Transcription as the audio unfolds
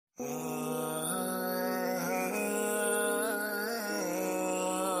The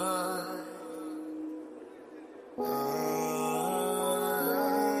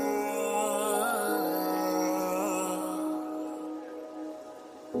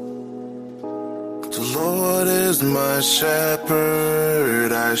Lord is my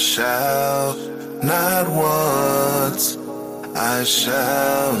shepherd, I shall not want, I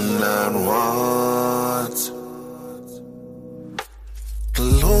shall not want.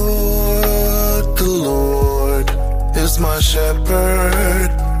 The Lord is my shepherd,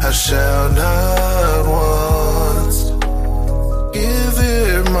 I shall not want. Give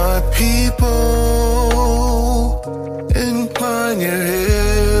ear, my people, incline your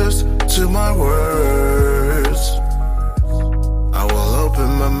ears to my words. I will open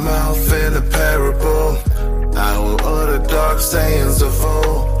my mouth in a parable, I will utter dark sayings of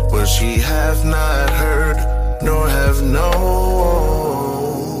old, which ye have not heard, nor have known.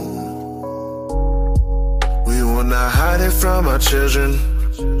 We will not hide it from our children,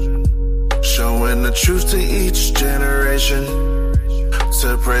 showing the truth to each generation,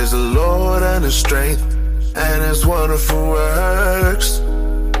 to praise the Lord and His strength and His wonderful works.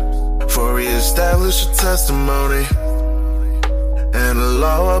 For He established a testimony and a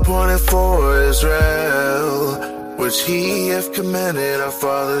law appointed for Israel, which He hath commanded our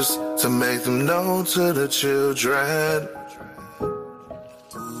fathers, to make them known to the children,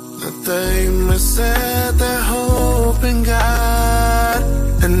 that they may set their hope in God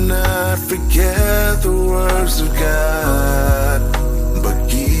and not forget the works of God, but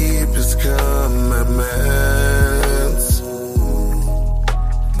keep His commandments.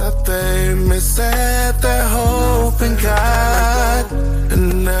 That they may set their hope in God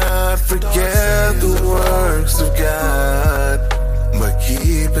and not forget the works of God, but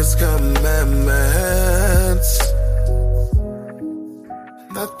keep His commandments.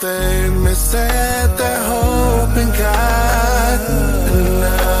 That they may set their hope in God and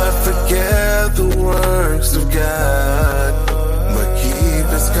not forget the works of God, but keep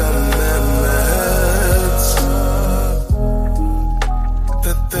His commandments.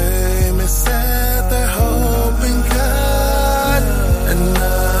 That they may set their hope in God and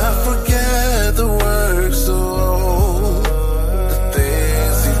not forget the works of old, the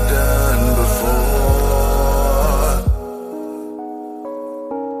things He's done before.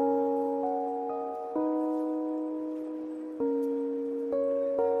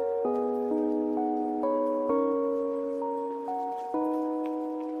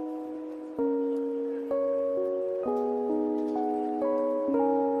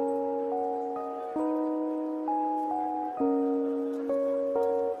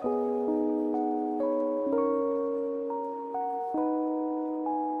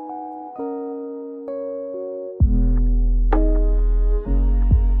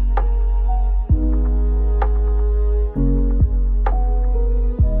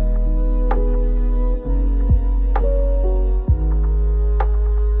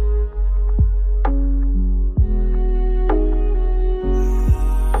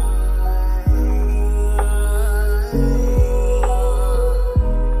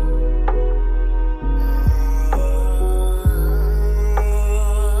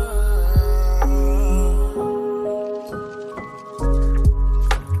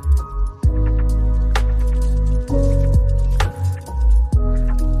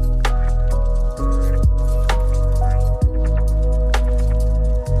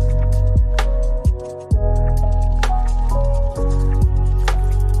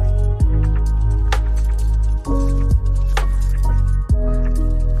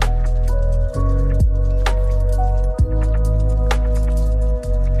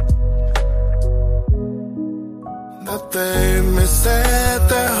 That they may set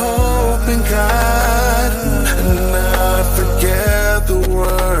their hope in God and not forget the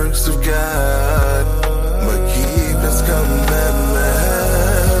works of God, but keep His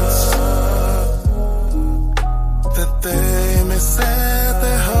commandments. That they may set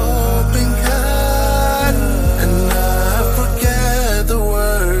their hope in God and not forget the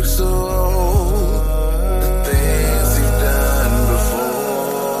works of old, the things He's done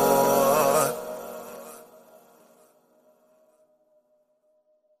before.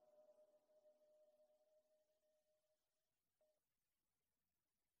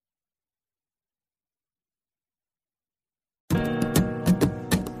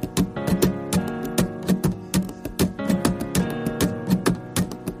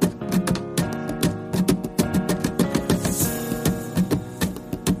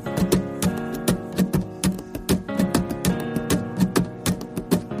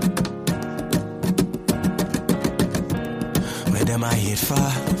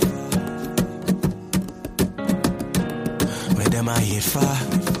 I hate for?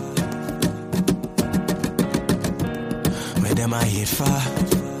 Where them I hate for?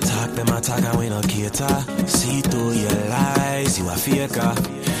 Talk them a talk and we no cater. See through your lies, you a faker.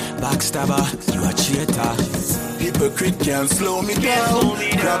 Backstabber, you a traitor. Hypocrite can't slow me down.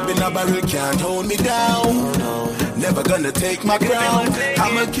 Grabbing a barrel can't hold me down. Never gonna take my crown.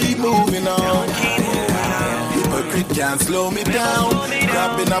 I'ma keep moving on. Hypocrite can't slow me down.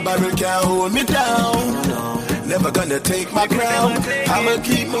 Grabbing a barrel can't hold me down. Never gonna take my crown. I'ma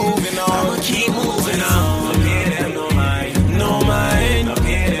keep moving on. I'ma keep moving on. Don't pay them no mind, no mind. Don't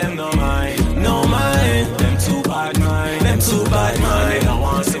pay them no mind, no mind. Them too bad mind, them too bad mind. They don't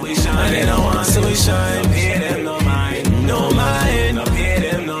want to see we shine, they don't want to see we shine. Don't pay them no mind, no mind. Don't pay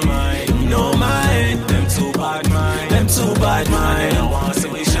them no mind, no mind. Them too bad mind, them too bad mind. They don't want to see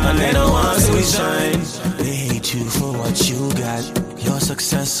we shine, they don't want to see we shine. They hate you for what you got. You're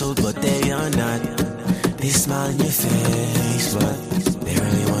successful, but they are not. They smile in your face, but they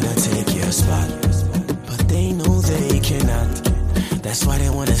really wanna take your spot. But they know they cannot. That's why they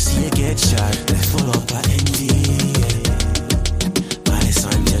wanna see you get shot. They're full of envy, malice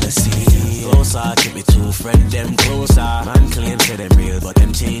and jealousy. Closer, keep me two friend them closer. Man claim to them real, but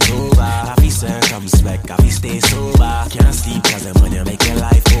them change over. Happy circumspect, happy stay sober. Can't sleep cause them when you make your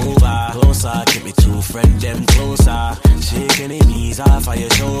life over. Closer, keep me two friend them closer. Shaking their knees off of your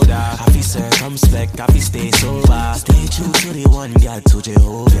shoulder. Happy circumspect, happy stay sober. Stay true to the one God, to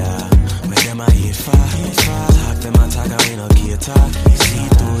Jehovah. Where them I hate for? Talk them and talk and we no cater. See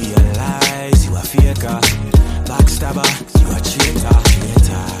through your lies, you a faker. Backstabber, you a traitor.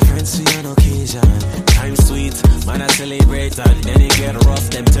 Friends see on occasion. Time sweet, man I celebrate and then it get rough,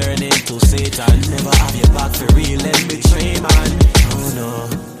 them turn into Satan. Never have your back for real, let me betray man. Oh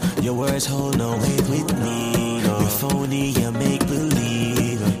no, your words hold no weight with me. No. You're phony, you make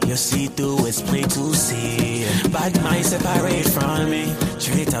believe. You see through, it's plain to see. Bad minds separate from me.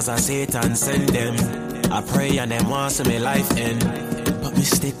 Traitors are Satan, send them. I pray and them want to see me life end. But me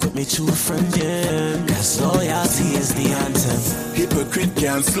stick with me true friend, yeah. Cause loyalty is the anthem. Hypocrite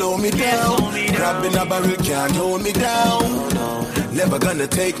can't slow me down. Grabbing a barrel can't hold me down. Never gonna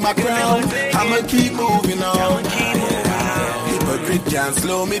take my crown. I'ma keep moving on. Hypocrite can't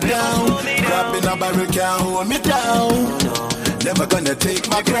slow me down. Grabbing a barrel can't hold me down. Never gonna take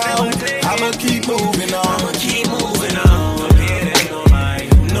my crown. I'ma keep moving on. I'ma keep moving on. Don't pay them no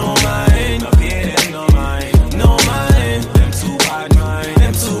mind, no mind. Don't pay them no mind, no mind. Them too bad mind,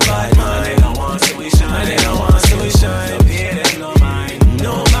 them too bad mind. They don't want to we shine, they don't want to we shine. Don't pay them no mind,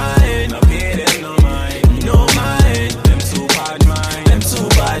 no mind. Don't pay them no mind, no mind. Them too bad mind, them too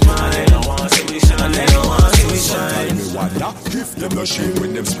bad mind. They don't want to we shine, they don't want to we shine. If them no shame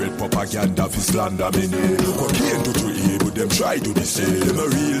when them spread propaganda fi slander me name. Cocaine to evil, them try to the same. Them a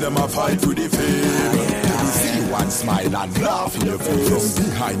real, them a fight for the fame. Them see you and smile and laugh in your face. From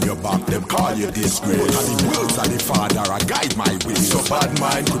behind your back, them call you disgrace. But the words of the Father a guide my way. So bad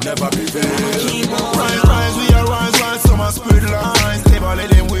mind could never prevail. Rise, we are rise, while some are spread lies. Never let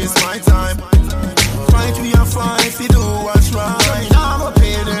them waste my time. Fight, we are fight, we do what's right. I'ma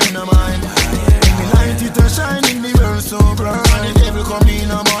pay them no mind. Me light it a shine in the world so bright. And the devil come in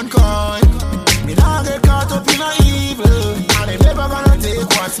a mankind. Me not get caught up in a evil. And they never gonna take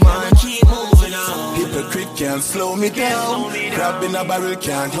what's mine. Keep moving on. Hypocrite can't slow me down. Grabbing a barrel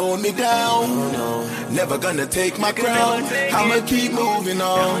can't hold me down. Never gonna take my crown. I'ma keep moving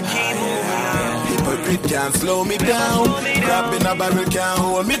on. Hypocrite can't slow me down. Grabbing a barrel can't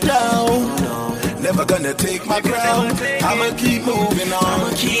hold me down. Never gonna take my crown. I'ma keep moving on. I'ma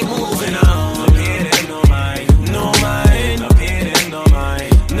keep moving on. Don't pay them no mind, no mind. Don't pay them no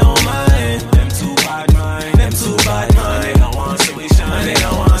mind, no mind. Them too bad mind, them too bad mind. They don't want to we shine, they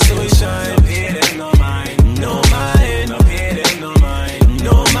don't want to we shine. Don't pay them no mind, no mind. Don't pay them no mind,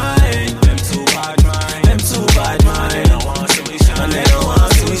 no mind. Them too bad mind, them too bad mind. They don't want to we shine, they don't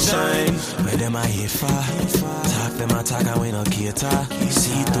want to we shine. Where them I hate for? Talk them a talk and we no cater.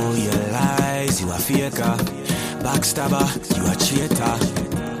 See through your lies, you a faker. Backstabber, you a traitor.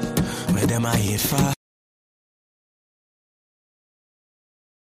 Where them I hate for?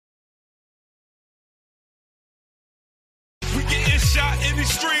 We getting shot in the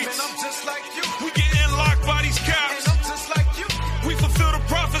streets. I'm just like you. We getting locked by these cops. I'm just like you. We fulfill the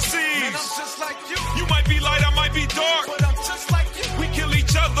prophecies. I'm just like you. You might be light, I might be dark. But I'm just like you. We kill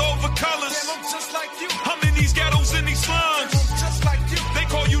each other over colors. I'm just like you. I'm in these ghettos, in these slums. I'm just like you. They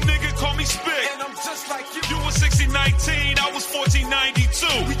call you nigga, call me spit. And I'm just like you. You was 1619, I was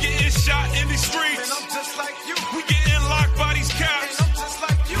 1492. We getting shot in the streets.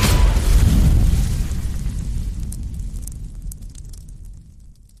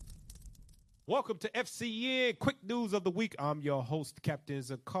 Welcome to FCN Quick News of the Week. I'm your host, Captain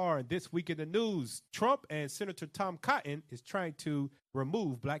Zakar, and this week in the news, Trump and Senator Tom Cotton is trying to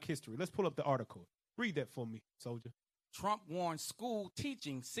remove Black history. Let's pull up the article. Read that for me, soldier. Trump warns school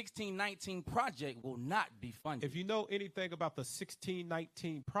teaching 1619 project will not be funded. If you know anything about the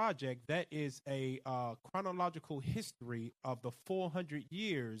 1619 project, that is a chronological history of the 400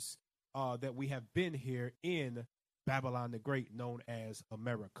 years that we have been here in Babylon the Great, known as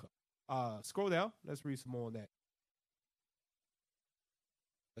America. Scroll down. Let's read some more on that.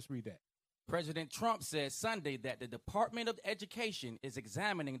 Let's read that. President Trump said Sunday that the Department of Education is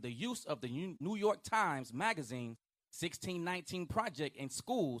examining the use of the New York Times Magazine 1619 project in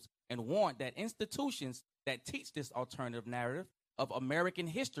schools and warned that institutions that teach this alternative narrative of American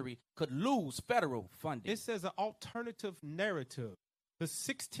history could lose federal funding. It says an alternative narrative. The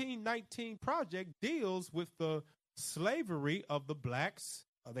 1619 project deals with the slavery of the blacks,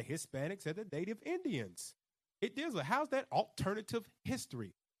 of the Hispanics, and the Native Indians. It deals with, how's that alternative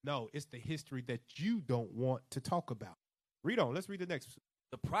history? No, it's the history that you don't want to talk about. Read on. Let's read the next.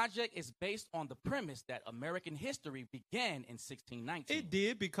 The project is based on the premise that American history began in 1619. It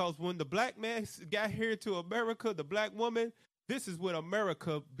did, because when the black man got here to America, the black woman, this is when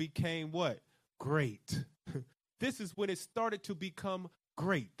America became what? Great. This is when it started to become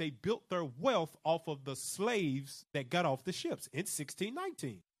great. They built their wealth off of the slaves that got off the ships in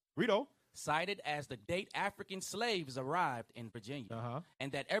 1619. Read on. Cited as the date African slaves arrived in Virginia,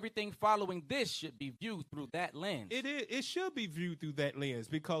 and that everything following this should be viewed through that lens. It should be viewed through that lens,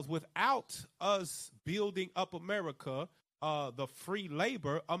 because without us building up America, the free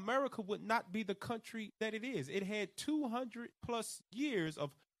labor, America would not be the country that it is. It had 200 plus years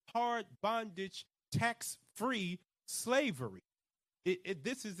of hard bondage, tax-free slavery.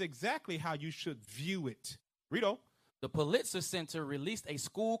 This is exactly how you should view it. Read on. The Pulitzer Center released a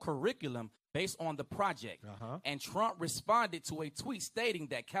school curriculum based on the project, and Trump responded to a tweet stating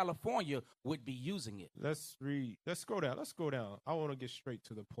that California would be using it. Let's read. Let's scroll down. I want to get straight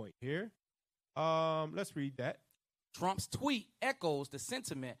to the point here. Let's read that. Trump's tweet echoes the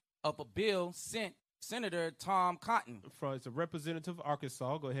sentiment of a bill sent Senator Tom Cotton, from the representative of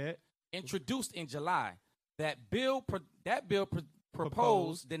Arkansas. Go ahead. Introduced in July. That bill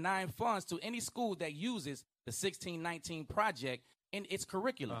proposed denying funds to any school that uses the 1619 project in its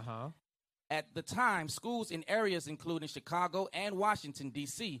curriculum. At the time, schools in areas including Chicago and Washington,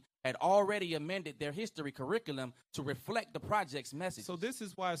 D.C. had already amended their history curriculum to reflect the project's message. So this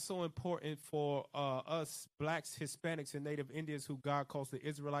is why it's so important for us blacks, Hispanics, and Native Indians, who God calls the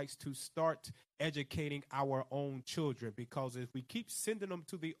Israelites, to start educating our own children. Because if we keep sending them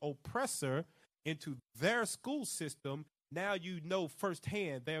to the oppressor into their school system, now you know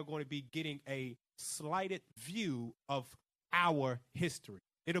firsthand they're going to be getting a slighted view of our history.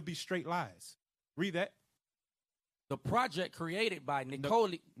 It'll be straight lies. Read that. The project created by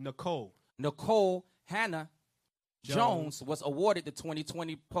Nicole Hannah Jones was awarded the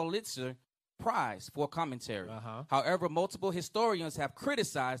 2020 Pulitzer Prize for commentary. However, multiple historians have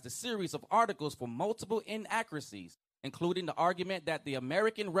criticized the series of articles for multiple inaccuracies, including the argument that the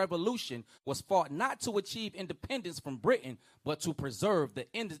American Revolution was fought not to achieve independence from Britain, but to preserve the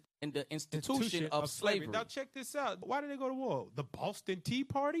institution of slavery. Now check this out. Why did they go to war? The Boston Tea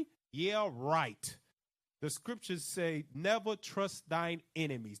Party? Yeah, right. The scriptures say, never trust thine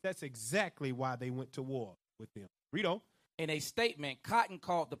enemies. That's exactly why they went to war with them. Read on. In a statement, Cotton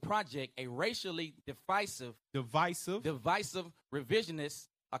called the project a racially divisive, revisionist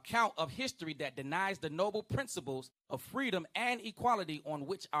account of history that denies the noble principles of freedom and equality on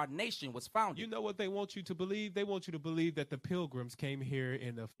which our nation was founded. You know what they want you to believe? They want you to believe that the Pilgrims came here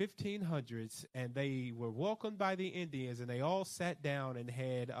in the 1500s and they were welcomed by the Indians, and they all sat down and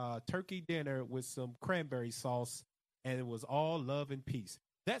had turkey dinner with some cranberry sauce, and it was all love and peace.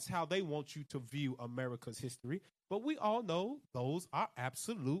 That's how they want you to view America's history. But we all know those are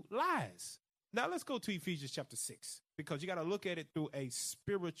absolute lies. Now let's go to Ephesians chapter 6, because you got to look at it through a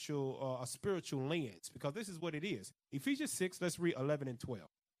spiritual lens, because this is what it is. Ephesians 6, let's read 11 and 12.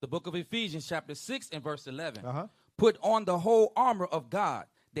 The book of Ephesians chapter 6 and verse 11. Put on the whole armor of God,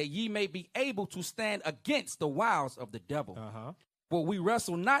 that ye may be able to stand against the wiles of the devil. For we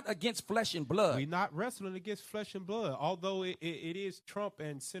wrestle not against flesh and blood. We're not wrestling against flesh and blood, although it is Trump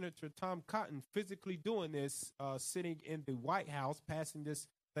and Senator Tom Cotton physically doing this, sitting in the White House, passing this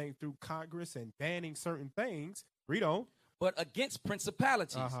thing through Congress and banning certain things. Read on. But against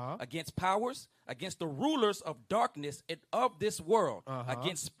principalities, against powers, against the rulers of darkness and of this world,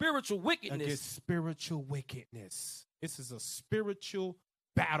 against spiritual wickedness. Against spiritual wickedness. This is a spiritual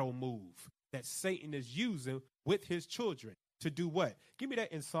battle move that Satan is using with his children to do what? Give me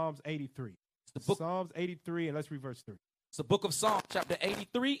that in Psalms 83. Psalms 83, and let's read verse 3. It's the book of Psalms, chapter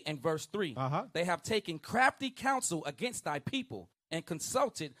 83 and verse 3. They have taken crafty counsel against thy people and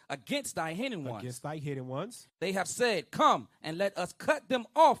consulted against thy hidden ones. Against thy hidden ones. They have said, come and let us cut them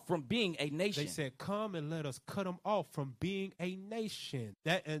off from being a nation. They said, come and let us cut them off from being a nation.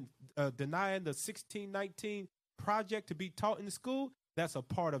 That and denying the 1619 project to be taught in the school, that's a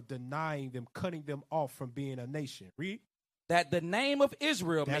part of denying them, cutting them off from being a nation. Read. That the name of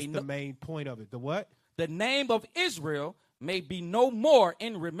Israel That's the main point of it. The what? The name of Israel may be no more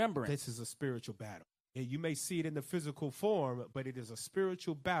in remembrance. This is a spiritual battle. And you may see it in the physical form, but it is a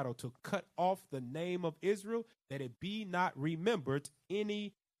spiritual battle to cut off the name of Israel, that it be not remembered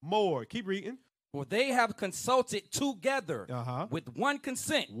anymore. Keep reading. For they have consulted together with one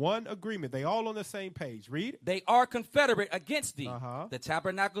consent. One agreement. They all on the same page. Read. They are confederate against thee. The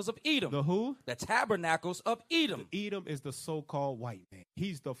tabernacles of Edom. The who? The tabernacles of Edom. Edom is the so-called white man.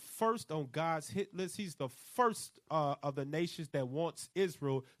 He's the first on God's hit list. He's the first of the nations that wants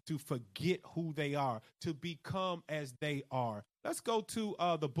Israel to forget who they are, to become as they are. Let's go to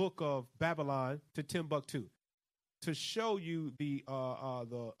the book of Babylon, to Timbuktu, to show you the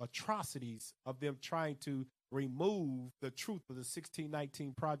atrocities of them trying to remove the truth of the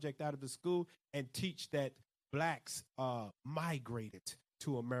 1619 project out of the school and teach that blacks migrated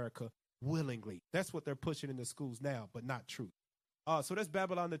to America willingly. That's what they're pushing in the schools now, but not truth. So that's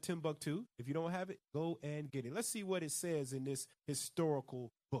Babylon to Timbuktu. If you don't have it, go and get it. Let's see what it says in this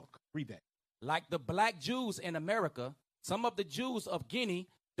historical book. Read that. Like the black Jews in America, some of the Jews of Guinea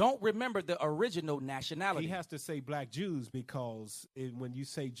don't remember the original nationality. He has to say black Jews because when you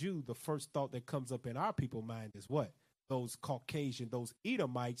say Jew, the first thought that comes up in our people's mind is what? Those Caucasian, those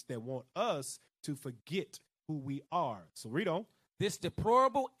Edomites that want us to forget who we are. So read on. This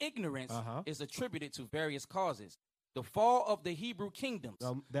deplorable ignorance is attributed to various causes. The fall of the Hebrew kingdoms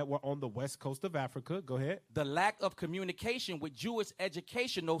that were on the west coast of Africa. Go ahead. The lack of communication with Jewish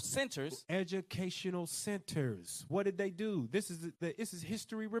educational centers. Educational centers. What did they do? This is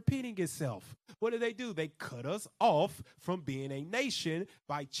history repeating itself. What did they do? They cut us off from being a nation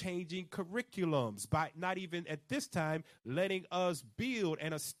by changing curriculums, by not even at this time letting us build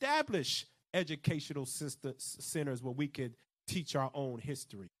and establish educational centers where we could teach our own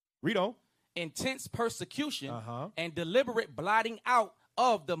history. Read on. Intense persecution and deliberate blotting out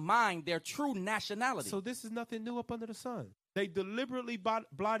of the mind their true nationality. So this is nothing new up under the sun. They deliberately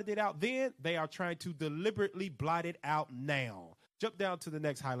blotted it out then. They are trying to deliberately blot it out now. Jump down to the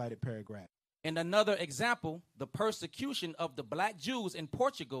next highlighted paragraph. In another example, the persecution of the black Jews in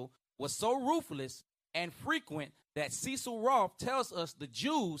Portugal was so ruthless and frequent that Cecil Roth tells us the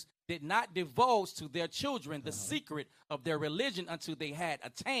Jews did not divulge to their children the secret of their religion until they had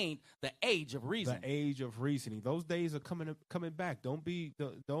attained the age of reason. The age of reasoning. Those days are coming back.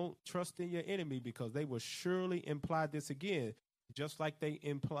 Don't trust in your enemy, because they will surely imply this again. Just like they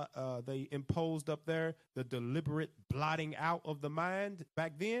imposed up there the deliberate blotting out of the mind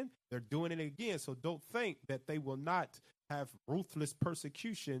back then, they're doing it again. So don't think that they will not have ruthless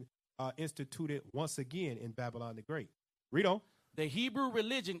persecution instituted once again in Babylon the Great. Read on. The Hebrew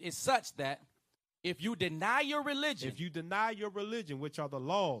religion is such that if you deny your religion, which are the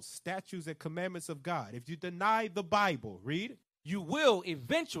laws, statutes, and commandments of God, if you deny the Bible, read, you will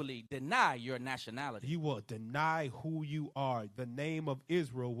eventually deny your nationality. You will deny who you are. The name of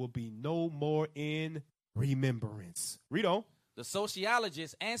Israel will be no more in remembrance. Read on. The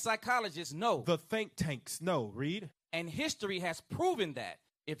sociologists and psychologists know. The think tanks know. Read. And history has proven that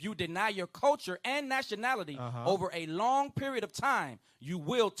if you deny your culture and nationality over a long period of time, you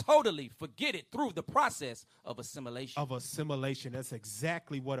will totally forget it through the process of assimilation. That's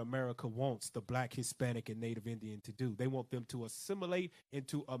exactly what America wants the Black, Hispanic, and Native Indian to do. They want them to assimilate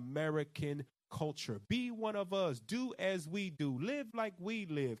into American culture. Be one of us. Do as we do. Live like we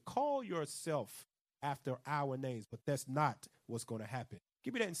live. Call yourself after our names. But that's not what's going to happen.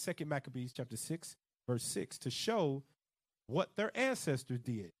 Give me that in 2 Maccabees chapter 6, verse 6, to show what their ancestors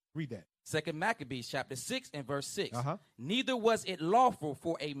did. Read that. 2 Maccabees chapter 6 and verse 6. Neither was it lawful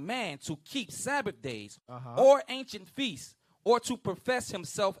for a man to keep Sabbath days or ancient feasts, or to profess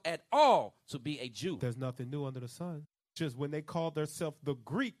himself at all to be a Jew. There's nothing new under the sun. Just when they called themselves the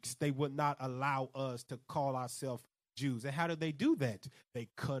Greeks, they would not allow us to call ourselves Jews. And how did they do that? They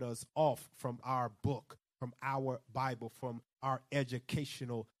cut us off from our book, from our Bible, from our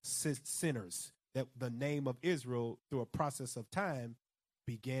educational centers. That the name of Israel, through a process of time,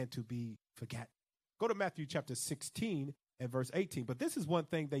 began to be forgotten. Go to Matthew chapter 16 and verse 18. But this is one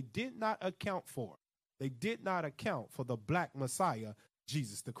thing they did not account for. They did not account for the black Messiah,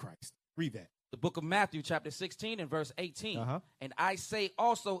 Jesus the Christ. Read that. The book of Matthew chapter 16 and verse 18. And I say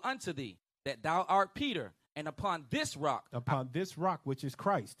also unto thee, that thou art Peter, and upon this rock, which is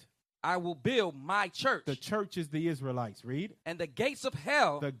Christ, I will build my church. The church is the Israelites. Read. And the gates of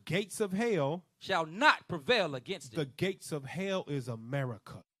hell shall not prevail against it. The gates of hell is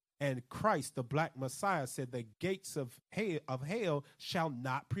America. And Christ, the black Messiah, said the gates of hell shall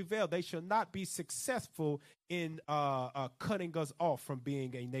not prevail. They shall not be successful in cutting us off from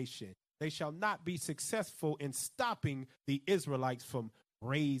being a nation. They shall not be successful in stopping the Israelites from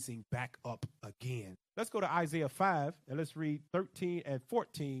raising back up again. Let's go to Isaiah 5 and let's read 13 and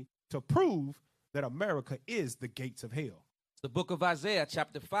 14 to prove that America is the gates of hell. The book of Isaiah,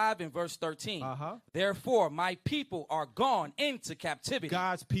 chapter 5 and verse 13. Therefore, my people are gone into captivity.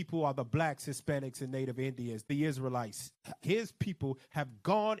 God's people are the blacks, Hispanics, and Native Indians, the Israelites. His people have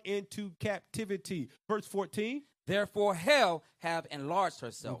gone into captivity. Verse 14. Therefore, hell have enlarged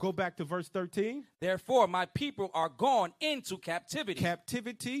herself. We'll go back to verse 13. Therefore, my people are gone into captivity.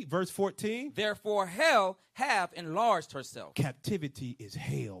 Captivity, verse 14. Therefore, hell have enlarged herself. Captivity is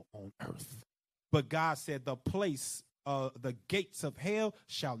hell on earth. But God said the gates of hell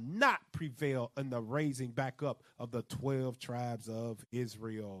shall not prevail in the raising back up of the 12 tribes of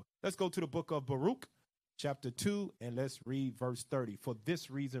Israel. Let's go to the book of Baruch, chapter 2, and let's read verse 30. For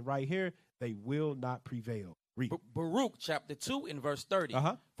this reason right here, they will not prevail. Baruch chapter 2 and verse 30.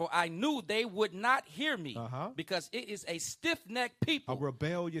 For I knew they would not hear me because it is a stiff-necked people. A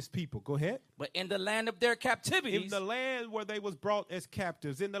rebellious people. Go ahead. But in the land of their captivity. In the land where they was brought as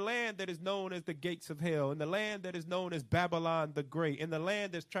captives. In the land that is known as the gates of hell. In the land that is known as Babylon the Great. In the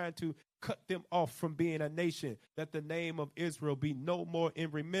land that's trying to cut them off from being a nation. That the name of Israel be no more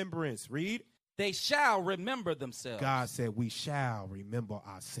in remembrance. Read. They shall remember themselves. God said we shall remember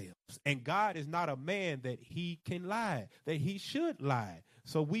ourselves. And God is not a man that he can lie, that he should lie.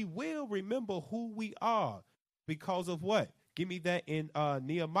 So we will remember who we are because of what? Give me that in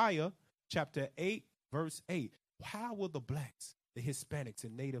Nehemiah chapter 8, verse 8. How will the blacks, the Hispanics,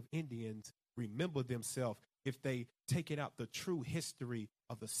 and Native Indians remember themselves if they taken out the true history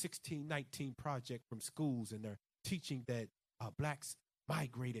of the 1619 Project from schools and they're teaching that blacks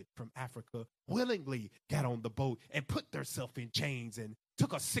migrated from Africa, willingly got on the boat and put themselves in chains and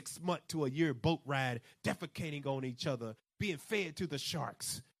took a 6-month to a year boat ride, defecating on each other, being fed to the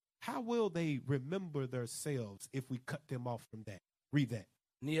sharks. How will they remember themselves if we cut them off from that? Read that.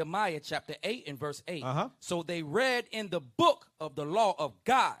 Nehemiah chapter 8 and verse 8. So they read in the book of the law of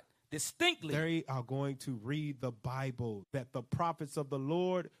God distinctly. They are going to read the Bible that the prophets of the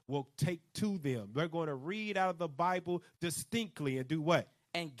Lord will take to them. They're going to read out of the Bible distinctly and do what?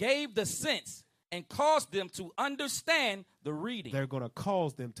 And gave the sense and caused them to understand the reading. They're going to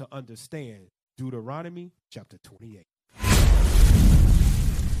cause them to understand Deuteronomy chapter 28.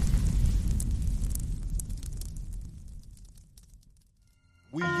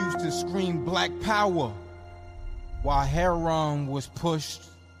 We used to scream black power while Heron was pushed.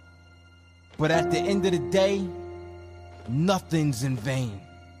 But at the end of the day, nothing's in vain.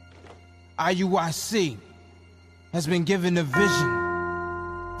 IUIC has been given a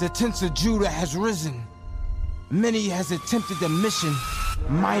vision. The tents of Judah has risen. Many has attempted the mission.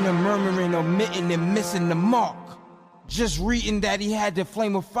 Minor murmuring, omitting, and missing the mark. Just reading that he had the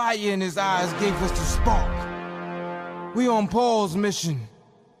flame of fire in his eyes gave us the spark. We on Paul's mission.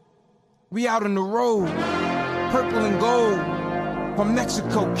 We out on the road, purple and gold. From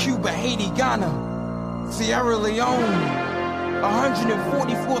Mexico, Cuba, Haiti, Ghana, Sierra Leone.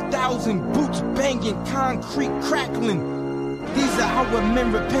 144,000 boots banging, concrete crackling. These are our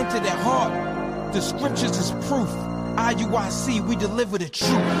men repented at heart. The scriptures is proof. IUIC, we deliver the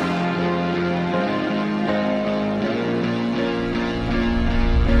truth.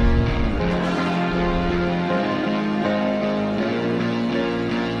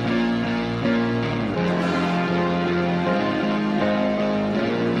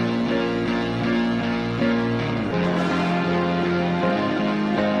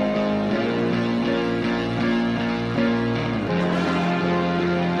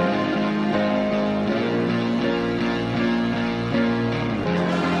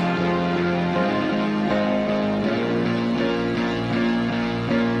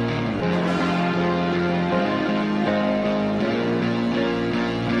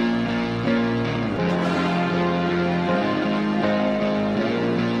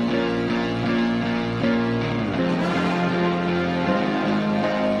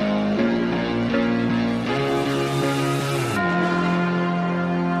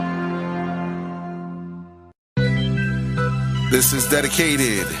 This is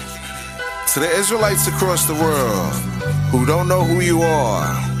dedicated to the Israelites across the world who don't know who you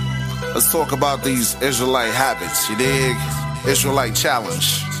are. Let's talk about these Israelite habits, you dig? Israelite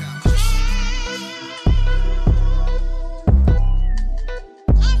challenge.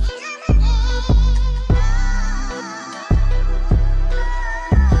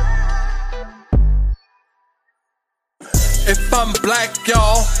 If I'm black,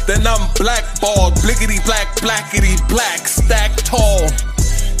 y'all, then I'm blackballed. Blickety black, blackety black, stacked tall.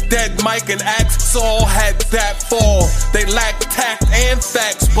 Dead Mike and Axel had that fall. They lacked tact and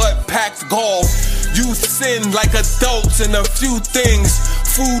facts, but packed gall. Youth sin like adults in a few things.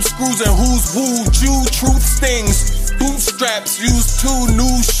 Food screws and who's wooed you, truth stings. Bootstraps use 2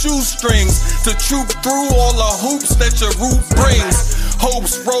 new shoestrings to troop through all the hoops that your root brings.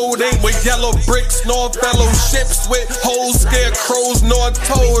 Hope's road ain't with yellow bricks nor fellowships with holes, scarecrows nor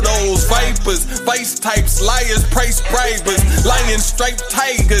totos. Vipers, vice types, liars, price bribers, lions, striped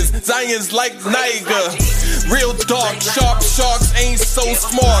tigers, Zions like Niger. Real dark, sharp sharks ain't so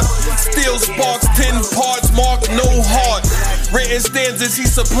smart. Steel sparks, 10 parts, mark no heart. Written stanzas he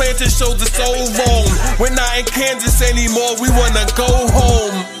supplanted, showed us so wrong. We're not in Kansas anymore, we wanna go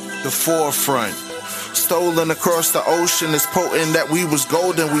home. The forefront. Stolen across the ocean, it's potent that we was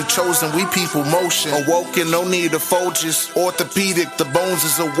golden. We chosen, we people motion. Awoken, no need of Folgers. Orthopedic, the bones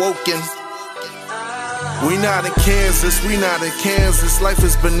is awoken. We not in Kansas, we not in Kansas. Life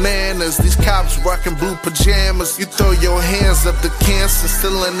is bananas. These cops rocking blue pajamas. You throw your hands up, the cancer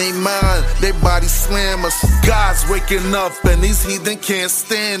still in their mind. They body slam us. God's waking up and these heathen can't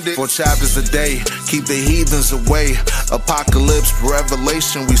stand it. 4 chapters a day, keep the heathens away. Apocalypse,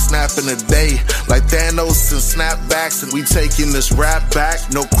 revelation, we snapping a day. Like Thanos and snapbacks, and we taking this rap back.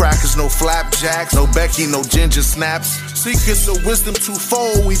 No crackers, no flapjacks, no Becky, no ginger snaps. Secrets of wisdom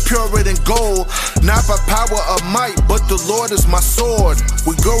twofold, we purer than gold. Not by power of might, but the Lord is my sword.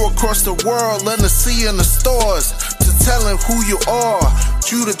 We go across the world, learn to see in the stores, to telling who you are.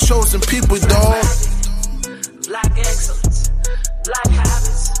 You the chosen people, dog. Black excellence, black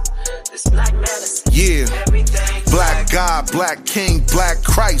habits, this black medicine. Yeah. Everything Black God, black King, black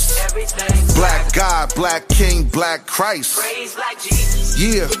Christ. Everything Black God, black King, black Christ. praise like Jesus.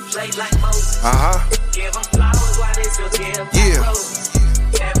 Yeah. Play like Moses. Give them flowers while they still give Yeah. roses.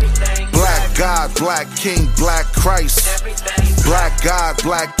 Everything Black God, black King, black Christ. everything Black God,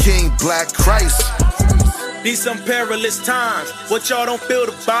 black King, black Christ. These some perilous times. What y'all don't feel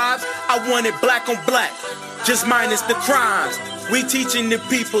the vibes? I want it black on black, just minus the crimes. We teaching the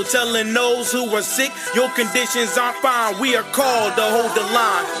people, telling those who are sick, your conditions aren't fine. We are called to hold the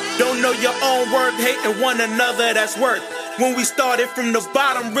line. Don't know your own worth, hating one another, that's worth. When we started from the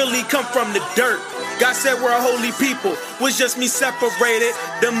bottom, really come from the dirt. God said we're a holy people, was just me separated.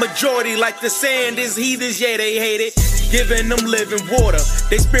 The majority, like the sand, is heathens, yeah, they hate it. Giving them living water,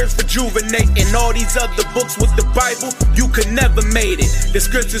 they spirits rejuvenating. All these other books with the Bible, you could never made it. The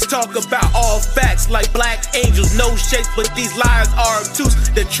scriptures talk about all facts like black angels, no shapes, but these lies are obtuse.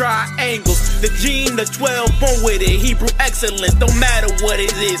 The triangles, the gene, the 12 born with it. Hebrew excellence, don't matter what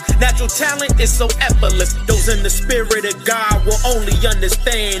it is. Natural talent is so effortless. Those in the spirit of God will only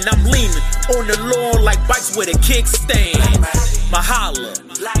understand. I'm leaning on the Lord like bikes with a kickstand. Mahala.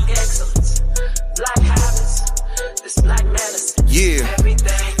 black excellence, black habits, this black medicine. Yeah.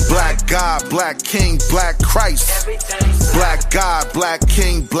 Everything Black God, black King, black Christ. everything Black God, black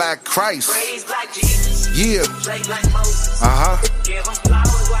King, black Christ. praise like Jesus. Yeah. Play like Moses. Give them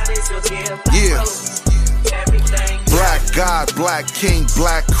flowers while they still give Yeah. roses. Everything Black God, black King,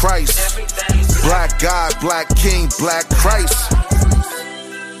 black Christ. everything Black God, black King, black Christ.